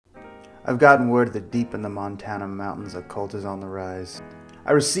I've gotten word that deep in the Montana mountains a cult is on the rise.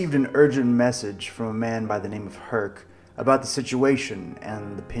 I received an urgent message from a man by the name of Herc about the situation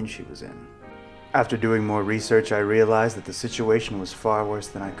and the pinch he was in. After doing more research, I realized that the situation was far worse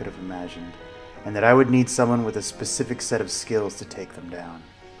than I could have imagined, and that I would need someone with a specific set of skills to take them down.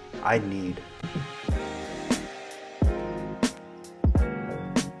 I'd need...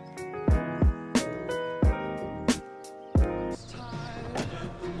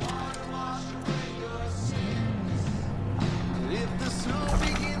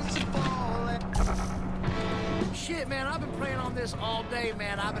 Shit, man, I've been praying on this all day,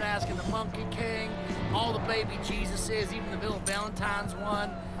 man. I've been asking the Monkey King, all the baby Jesuses, even the little Valentine's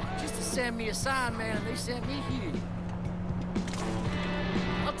one, just to send me a sign, man, and they sent me you.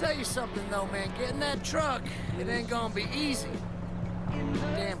 I'll tell you something, though, man. Getting that truck, it ain't gonna be easy.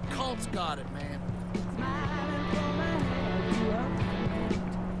 Damn cult's got it, man.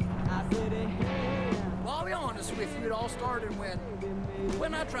 Well, I'll be honest with you, it all started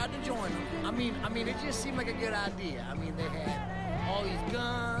when I tried to join them. I mean, it just seemed like a good idea. I mean, they had all these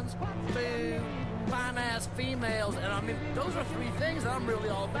guns, food, fine-ass females, and I mean, those are three things that I'm really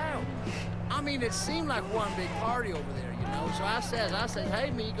all about. I mean, it seemed like one big party over there, you know? So I said, hey,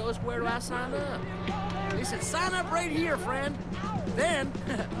 amigos, where do I sign up? They said, sign up right here, friend. Then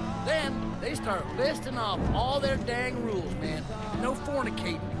they start listing off all their dang rules, man. No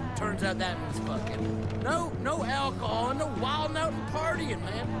fornicating. Turns out that means fucking. No alcohol and no wild out and partying,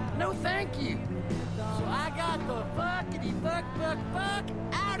 man. No thank you. So I got the fuck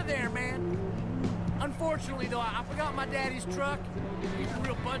out of there, man. Unfortunately, though, I forgot my daddy's truck. He's a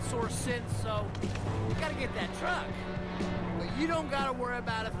real butt sore since, so gotta get that truck. But you don't gotta worry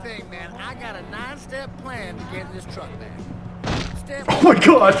about a thing, man. I got a 9-step plan to get this truck back. Step Oh my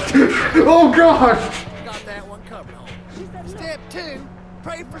god! Oh gosh! Got that one covered, home. Step 2,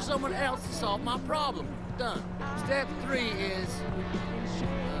 pray for someone else to solve my problem. Done. Step 3 is...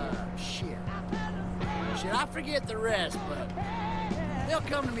 shit, I forget the rest, but they'll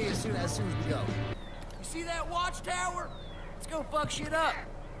come to me as soon as we go. You see that watchtower? Let's go fuck shit up.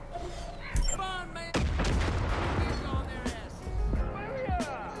 Come on, man. Get on their asses.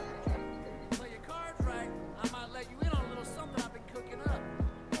 Play your cards right. I might let you in on a little something I've been cooking up.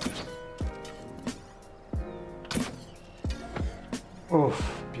 Oh,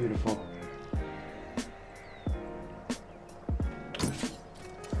 beautiful.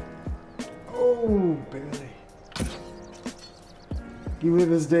 Oh, barely. You live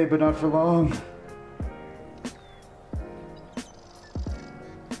this day, but not for long.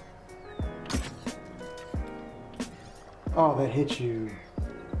 Oh, that hit you.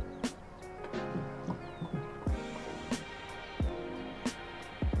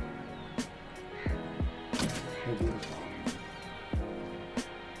 You're beautiful.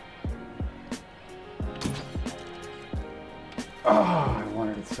 Oh, I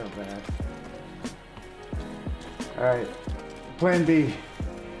wanted it so bad. Alright, plan B.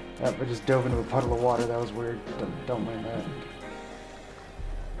 Yep, I just dove into a puddle of water. That was weird. Don't mind that.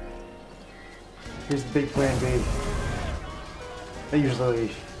 Here's the big plan B. That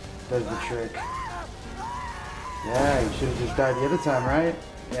usually does the trick. Yeah, you should have just died the other time, right?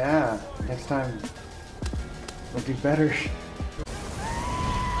 Yeah, next time we'll do better.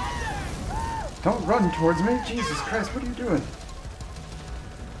 Don't run towards me! Jesus Christ, what are you doing?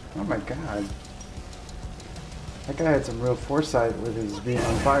 Oh my god. That guy had some real foresight with his being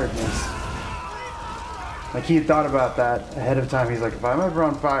on firedness. Like, he had thought about that ahead of time. He's like, if I'm ever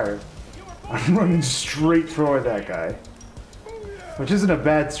on fire, I'm running straight for that guy. Which isn't a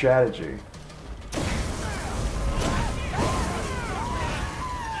bad strategy.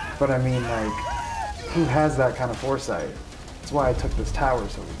 But I mean, like, who has that kind of foresight? That's why I took this tower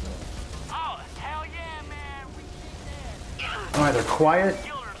so easily. Oh, hell yeah, man. We did that. I'm either quiet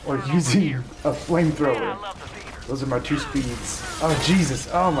or using a flamethrower. Those are my 2 speeds. Oh, Jesus.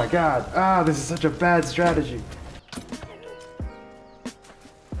 Oh, my God. Ah, this is such a bad strategy.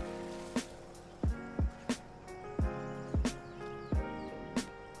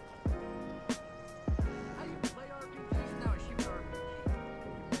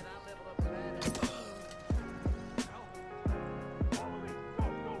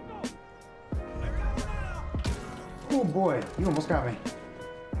 Oh boy, you almost got me.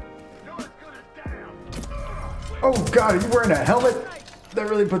 Oh god, are you wearing a helmet? That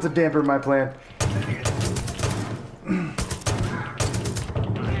really puts a damper in my plan.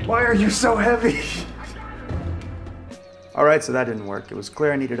 Why are you so heavy? Alright, so that didn't work. It was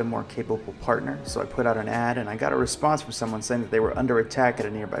clear I needed a more capable partner, so I put out an ad and I got a response from someone saying that they were under attack at a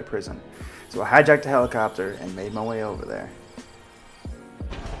nearby prison. So I hijacked a helicopter and made my way over there.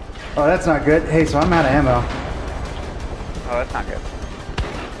 Oh, that's not good. Hey, so I'm out of ammo. Oh, that's not good.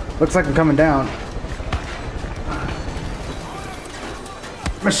 Looks like I'm coming down.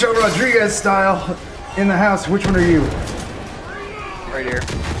 Michelle Rodriguez style in the house. Which one are you? Right here.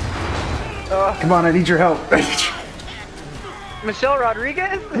 Come on, I need your help. Michelle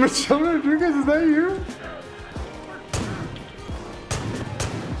Rodriguez? Michelle Rodriguez, is that you?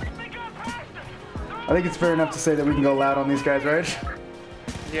 I think it's fair enough to say that we can go loud on these guys, right?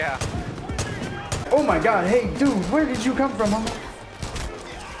 Yeah. Oh my god, hey dude, where did you come from, homie?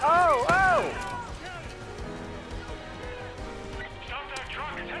 Oh, oh! Stop that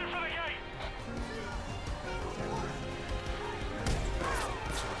truck, it's headed for the gate!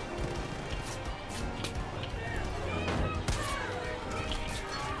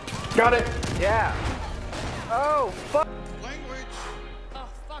 Got it! Yeah. Oh, fuck. Language! Oh,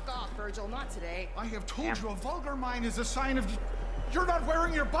 fuck off, Virgil. Not today. I have told you a vulgar mind is a sign of... You're not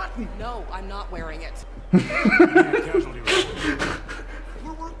wearing your button! No, I'm not wearing it. We're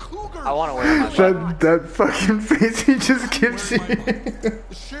cougars! I want to wear my button. That fucking face he just gives you. The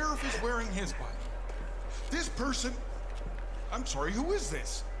sheriff is wearing his button. This person... I'm sorry, who is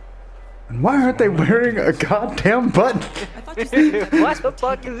this? And why aren't they wearing a goddamn button? I thought you said What the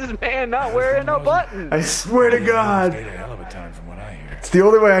fuck is this man not wearing a button? I swear to God. Stayed a hell of a time from what I hear. It's the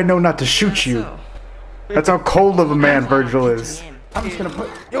only way I know not to shoot you. so. That's how cold of a man Virgil is. I'm just gonna put...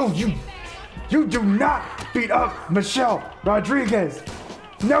 Yo, you do not beat up Michelle Rodriguez.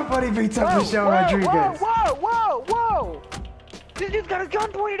 Nobody beats up Michelle Rodriguez. Whoa, whoa, whoa! This dude's got his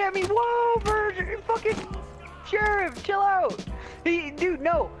gun pointed at me. Whoa, Virgil, fucking sheriff, chill out. Dude,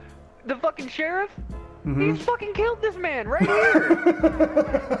 no, the fucking sheriff. He's fucking killed this man right here.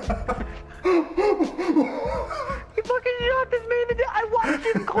 He fucking shot this man to death. I watched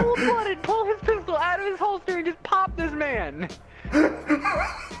him cold-blooded pull his pistol out of his holster and just pop this man.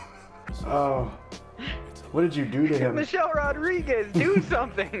 Oh. What did you do to him? Michelle Rodriguez, do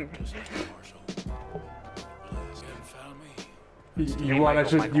something. You want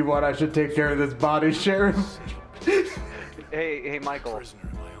I should take care of this body, Sheriff? Hey, Michael.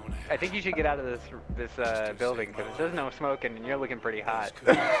 I think you should get out of this building because it says no smoking and you're looking pretty hot.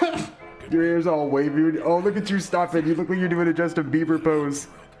 Your hair's all wavy. Oh, look at you! Stop it! You look like you're doing a Justin Bieber pose.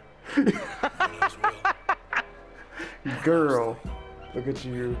 Girl, look at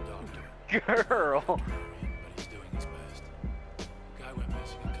you. Girl.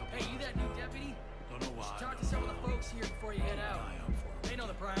 Hey, you that new deputy? You should talk to some of the folks here before you head out. They know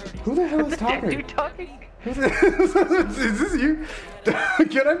the priorities. Who the hell is talking? Dude talking? Is this you?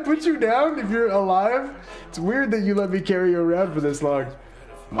 Can I put you down if you're alive? It's weird that you let me carry you around for this long.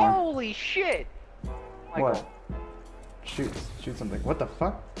 Come on. Holy shit! Michael. What? Shoot something. What the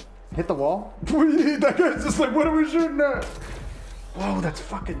fuck? Hit the wall? That guy's just like, what are we shooting at? Whoa, that's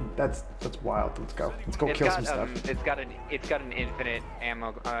wild. Let's go. Let's go kill some stuff. It's got an infinite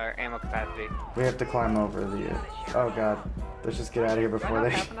ammo capacity. We have to climb over the. Oh god. Let's just get out of here Do I before not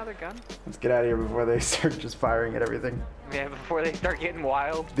they. have another gun? Let's get out of here before they start just firing at everything. Yeah, before they start getting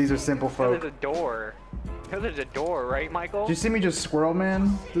wild. These are simple Oh, folk. there's a door. Oh, there's a door, right, Michael? Do you see me just squirrel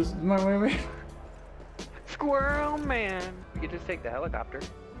man? This is my way. Squirrel man. We could just take the helicopter.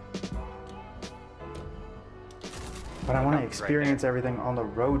 But I want to experience everything on the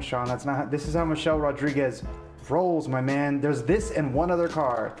road, Sean. That's not. This is how Michelle Rodriguez rolls, my man. There's this and one other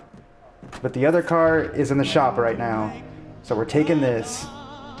car, but the other car is in the shop right now. So we're taking this.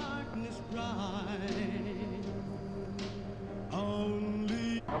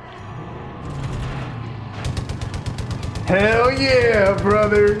 Hell yeah,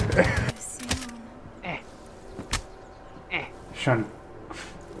 brother! Sean,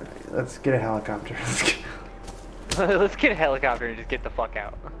 let's get a helicopter. Let's get a helicopter and just get the fuck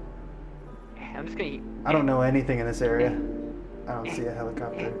out. I'm just gonna eat. I don't know anything in this area. I don't see a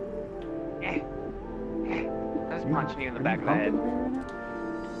helicopter. I'm just punching you in the back of the head.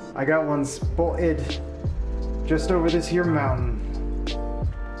 I got one spotted just over this here mountain.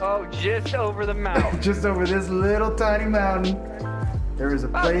 Oh, just over the mountain. Just over this little tiny mountain. There is a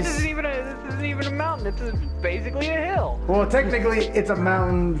Oh, place. this isn't even a mountain. It's basically a hill. Well, technically, it's a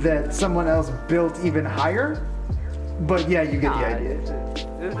mountain that someone else built even higher. But yeah, you get the idea.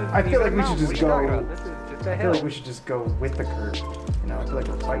 This is I feel like we should just go. This is just a I feel hill. like we should just go with the curve. You know, I feel like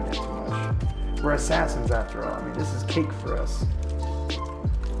we're fighting it too much. We're assassins after all. I mean, this is cake for us.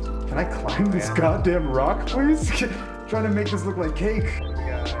 Can I climb this goddamn rock, please? Trying to make this look like cake. We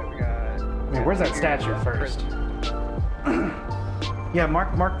got. I mean, where's that statue first? Yeah,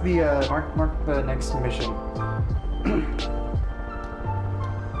 mark the next mission.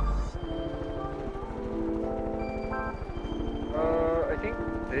 I think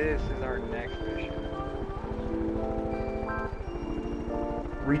This is our next mission.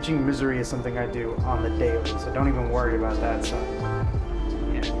 Reaching misery is something I do on the daily, so don't even worry about that, son.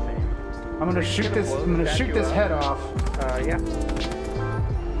 Yeah, same. I'm gonna shoot this. I'm gonna shoot this head off. Yeah.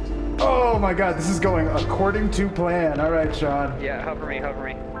 Oh my god, this is going according to plan. All right, Sean. Yeah, hover me, hover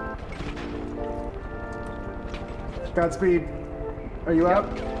me. Godspeed. Are you out?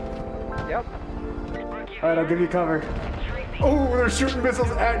 Yep. Alright, I'll give you cover. Oh, they're shooting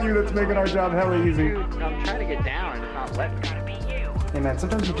missiles at you. That's making our job hella easy. Dude, I'm trying to get down and it's not letting me. Hey man,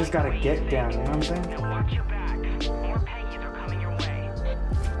 sometimes you just gotta get down, you know what I'm saying? Now watch your back. More paggies are coming your way.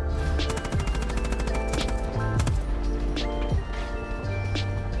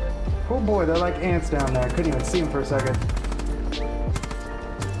 Oh boy, they're like ants down there. I couldn't even see them for a second.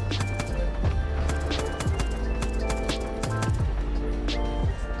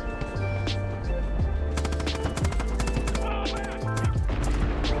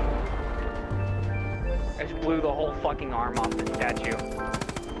 I just blew the whole fucking arm off the statue.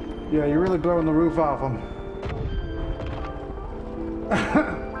 Yeah, you're really blowing the roof off them.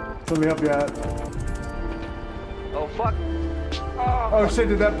 Let me help you out. Oh fuck. Oh shit,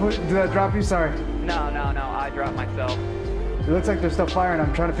 did that drop you? Sorry. No, I dropped myself. It looks like they're still firing.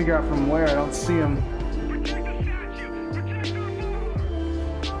 I'm trying to figure out from where. I don't see them.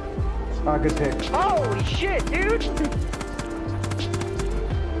 Ah, good pick. Holy shit, dude!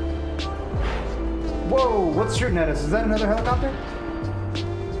 Whoa, what's shooting at us? Is that another helicopter?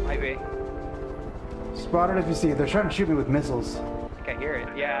 Might be. Spot it if you see it. They're trying to shoot me with missiles. I think I hear it.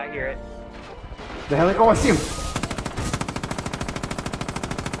 Yeah, I hear it. The heli- Oh, I see him!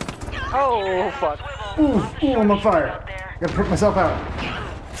 Oh fuck. Ooh, I'm on fire. Gotta put myself out.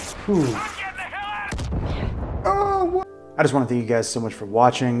 Ooh. Oh, what? I just want to thank you guys so much for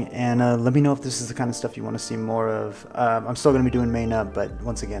watching, and let me know if this is the kind of stuff you want to see more of. I'm still going to be doing main up, but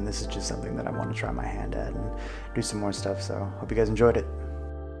once again, this is just something that I want to try my hand at and do some more stuff, so hope you guys enjoyed it.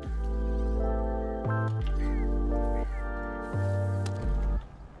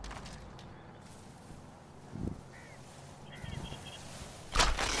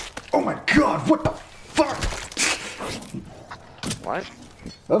 Oh my god, what the fuck? What?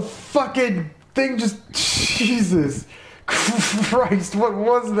 A fucking thing just... Jesus Christ, what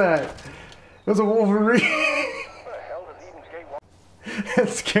was that? It was a Wolverine. That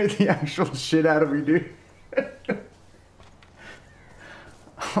scared the actual shit out of me, dude.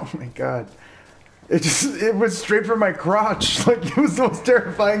 Oh my god. It went straight for my crotch. Like, it was the most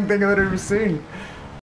terrifying thing I've ever seen.